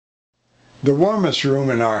The warmest room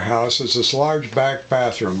in our house is this large back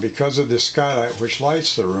bathroom because of the skylight which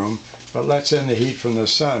lights the room but lets in the heat from the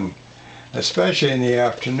sun, especially in the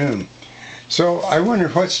afternoon. So I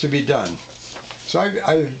wondered what's to be done. So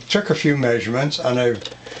I took a few measurements and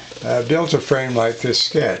I built a frame like this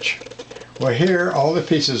sketch. Well, here all the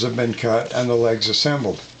pieces have been cut and the legs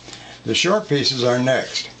assembled. The short pieces are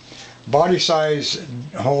next. Body size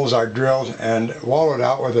holes are drilled and wallowed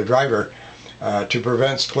out with a driver to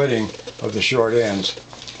prevent splitting of the short ends.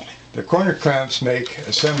 The corner clamps make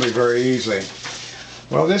assembly very easily.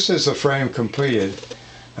 Well, this is the frame completed,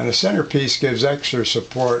 and the centerpiece gives extra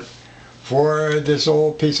support for this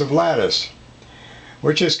old piece of lattice,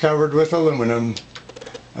 which is covered with aluminum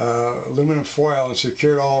foil and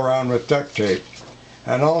secured all around with duct tape,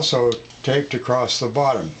 and also taped across the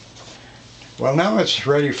bottom. Well, now it's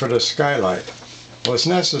ready for the skylight. Well, it's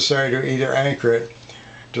necessary to either anchor it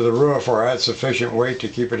to the roof or add sufficient weight to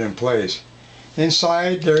keep it in place.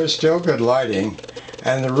 Inside there is still good lighting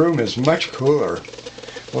and the room is much cooler.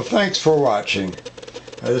 Well, thanks for watching.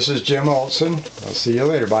 This is Jim Olson. I'll see you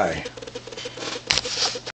later. Bye.